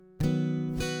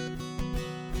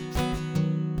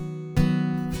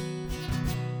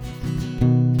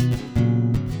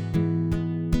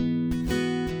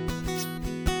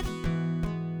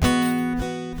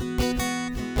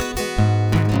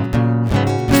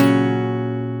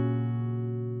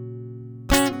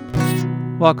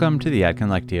Welcome to the Yadkin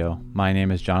Lectio. My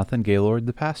name is Jonathan Gaylord,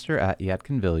 the pastor at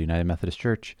Yadkinville United Methodist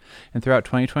Church, and throughout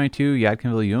 2022,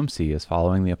 Yadkinville UMC is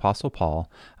following the Apostle Paul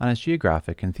on his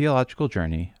geographic and theological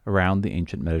journey around the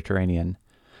ancient Mediterranean.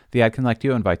 The Yadkin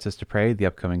Lectio invites us to pray the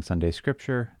upcoming Sunday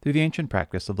Scripture through the ancient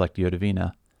practice of Lectio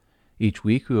Divina. Each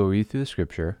week we will read through the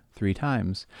Scripture 3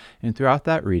 times, and throughout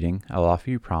that reading I will offer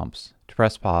you prompts to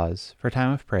press pause for a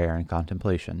time of prayer and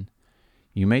contemplation.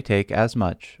 You may take as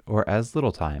much or as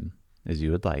little time as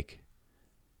you would like.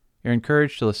 You're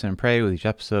encouraged to listen and pray with each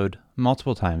episode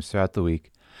multiple times throughout the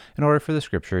week in order for the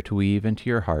Scripture to weave into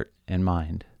your heart and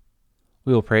mind.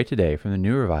 We will pray today from the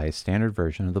New Revised Standard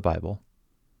Version of the Bible.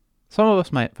 Some of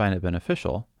us might find it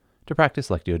beneficial to practice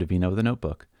Lectio Divina with a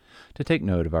notebook to take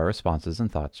note of our responses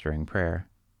and thoughts during prayer.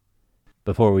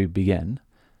 Before we begin,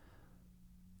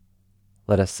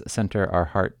 let us center our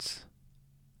hearts,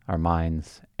 our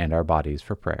minds, and our bodies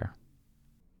for prayer.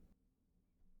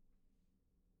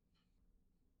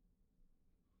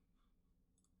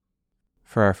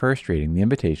 For our first reading, the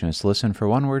invitation is to listen for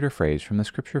one word or phrase from the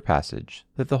Scripture passage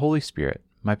that the Holy Spirit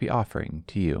might be offering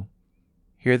to you.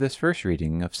 Hear this first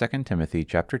reading of 2 Timothy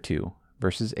chapter 2,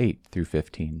 verses 8 through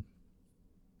 15.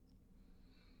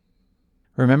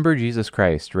 Remember Jesus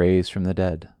Christ raised from the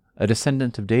dead, a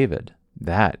descendant of David.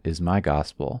 That is my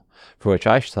gospel, for which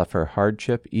I suffer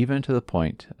hardship even to the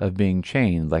point of being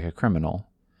chained like a criminal.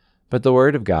 But the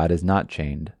word of God is not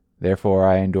chained. Therefore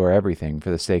I endure everything for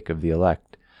the sake of the elect,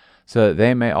 so that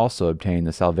they may also obtain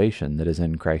the salvation that is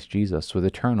in Christ Jesus with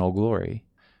eternal glory.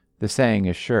 The saying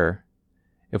is sure,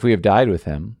 if we have died with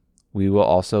him, we will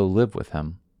also live with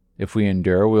him. If we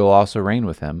endure, we will also reign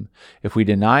with him. If we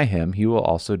deny him, he will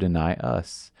also deny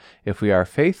us. If we are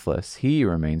faithless, he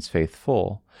remains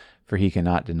faithful, for he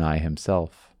cannot deny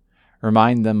himself.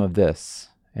 Remind them of this,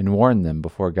 and warn them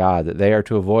before God that they are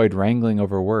to avoid wrangling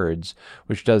over words,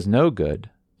 which does no good,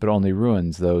 but only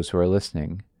ruins those who are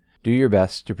listening. Do your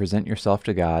best to present yourself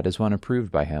to God as one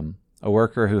approved by him, a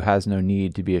worker who has no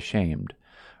need to be ashamed,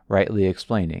 rightly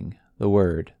explaining the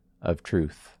word of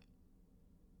truth.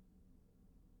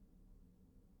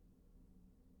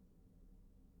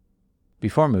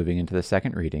 Before moving into the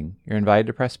second reading, you're invited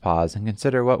to press pause and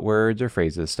consider what words or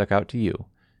phrases stuck out to you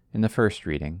in the first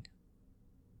reading.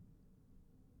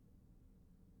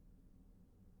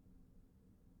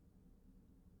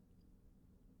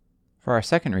 For our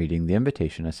second reading, the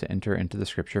invitation is to enter into the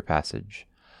Scripture passage.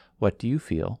 What do you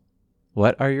feel?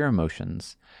 What are your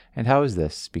emotions? And how is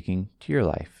this speaking to your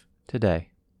life today?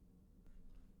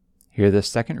 Hear this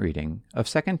second reading of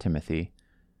 2 Timothy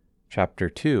chapter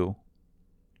 2,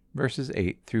 verses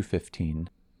 8 through 15.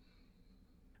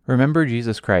 Remember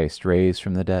Jesus Christ raised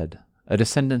from the dead, a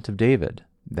descendant of David.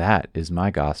 That is my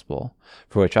gospel,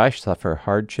 for which I suffer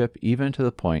hardship even to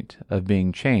the point of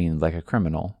being chained like a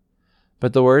criminal.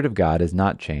 But the word of God is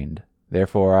not chained.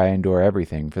 Therefore I endure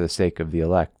everything for the sake of the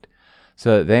elect,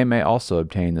 so that they may also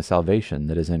obtain the salvation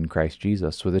that is in Christ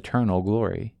Jesus with eternal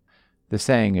glory. The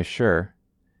saying is sure,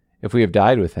 if we have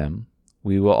died with him,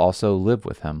 we will also live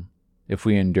with him. If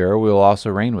we endure, we will also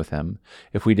reign with him.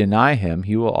 If we deny him,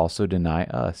 he will also deny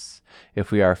us. If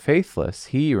we are faithless,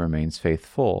 he remains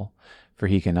faithful, for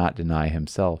he cannot deny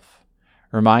himself.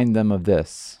 Remind them of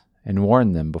this, and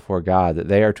warn them before God that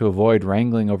they are to avoid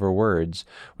wrangling over words,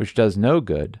 which does no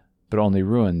good, but only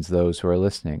ruins those who are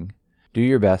listening. Do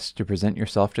your best to present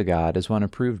yourself to God as one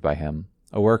approved by him,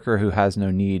 a worker who has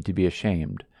no need to be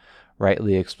ashamed,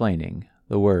 rightly explaining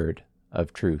the word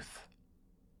of truth.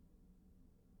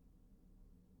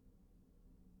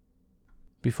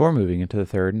 Before moving into the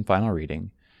third and final reading,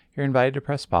 you're invited to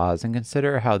press pause and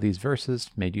consider how these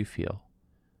verses made you feel,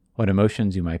 what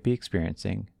emotions you might be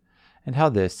experiencing, and how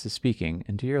this is speaking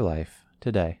into your life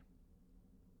today.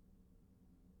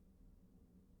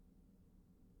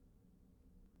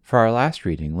 For our last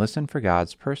reading, listen for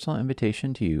God's personal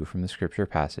invitation to you from the Scripture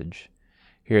passage.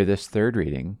 Hear this third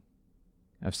reading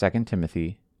of 2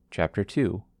 Timothy chapter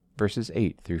 2, verses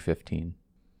 8 through 15.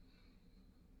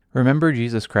 Remember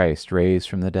Jesus Christ raised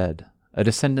from the dead, a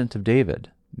descendant of David.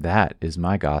 That is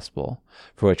my gospel,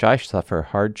 for which I suffer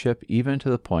hardship even to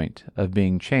the point of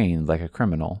being chained like a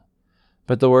criminal.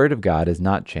 But the word of God is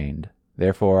not chained.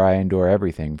 Therefore I endure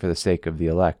everything for the sake of the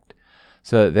elect,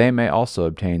 so that they may also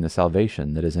obtain the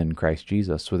salvation that is in Christ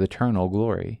Jesus with eternal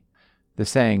glory. The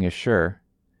saying is sure,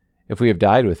 if we have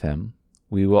died with him,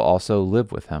 we will also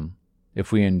live with him.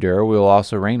 If we endure, we will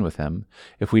also reign with him.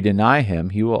 If we deny him,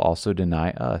 he will also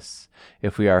deny us.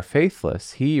 If we are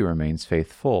faithless, he remains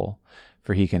faithful,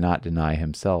 for he cannot deny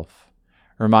himself.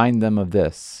 Remind them of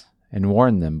this, and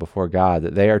warn them before God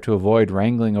that they are to avoid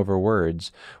wrangling over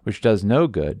words, which does no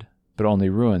good, but only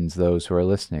ruins those who are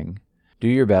listening. Do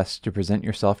your best to present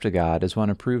yourself to God as one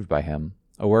approved by Him,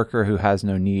 a worker who has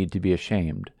no need to be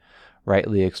ashamed,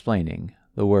 rightly explaining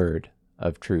the word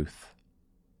of truth.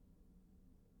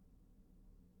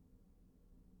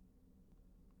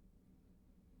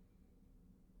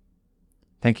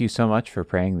 Thank you so much for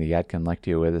praying the Yadkin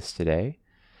Lectio with us today.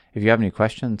 If you have any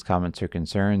questions, comments, or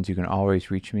concerns, you can always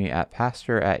reach me at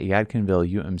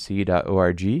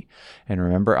pastor@yadkinvilleumc.org. And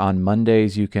remember, on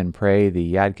Mondays, you can pray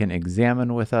the Yadkin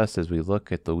Examen with us as we look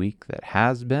at the week that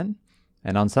has been.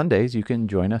 And on Sundays, you can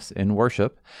join us in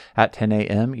worship at 10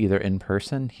 a.m., either in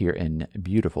person here in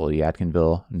beautiful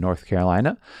Yadkinville, North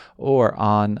Carolina, or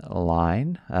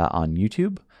online on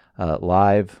YouTube,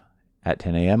 live at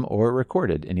 10 a.m., or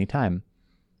recorded anytime.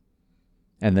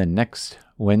 And then next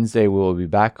Wednesday, we will be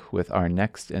back with our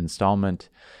next installment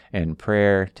in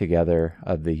prayer together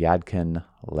of the Yadkin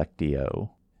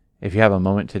Lectio. If you have a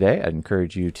moment today, I'd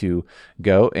encourage you to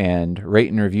go and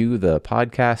rate and review the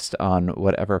podcast on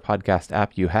whatever podcast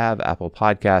app you have, Apple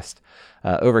Podcast,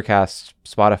 Overcast,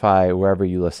 Spotify, wherever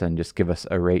you listen. Just give us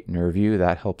a rate and review.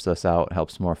 That helps us out,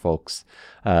 helps more folks,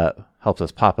 helps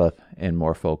us pop up in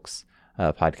more folks'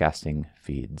 podcasting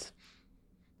feeds.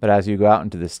 But as you go out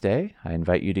into this day, I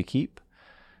invite you to keep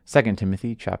 2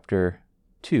 Timothy chapter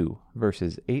 2,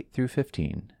 verses 8 through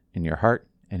 15 in your heart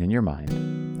and in your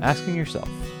mind, asking yourself,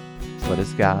 what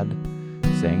is God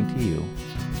saying to you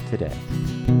today?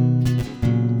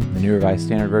 The New Revised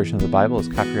Standard Version of the Bible is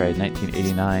copyright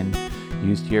 1989,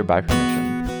 used here by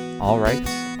permission. All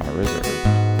rights are reserved.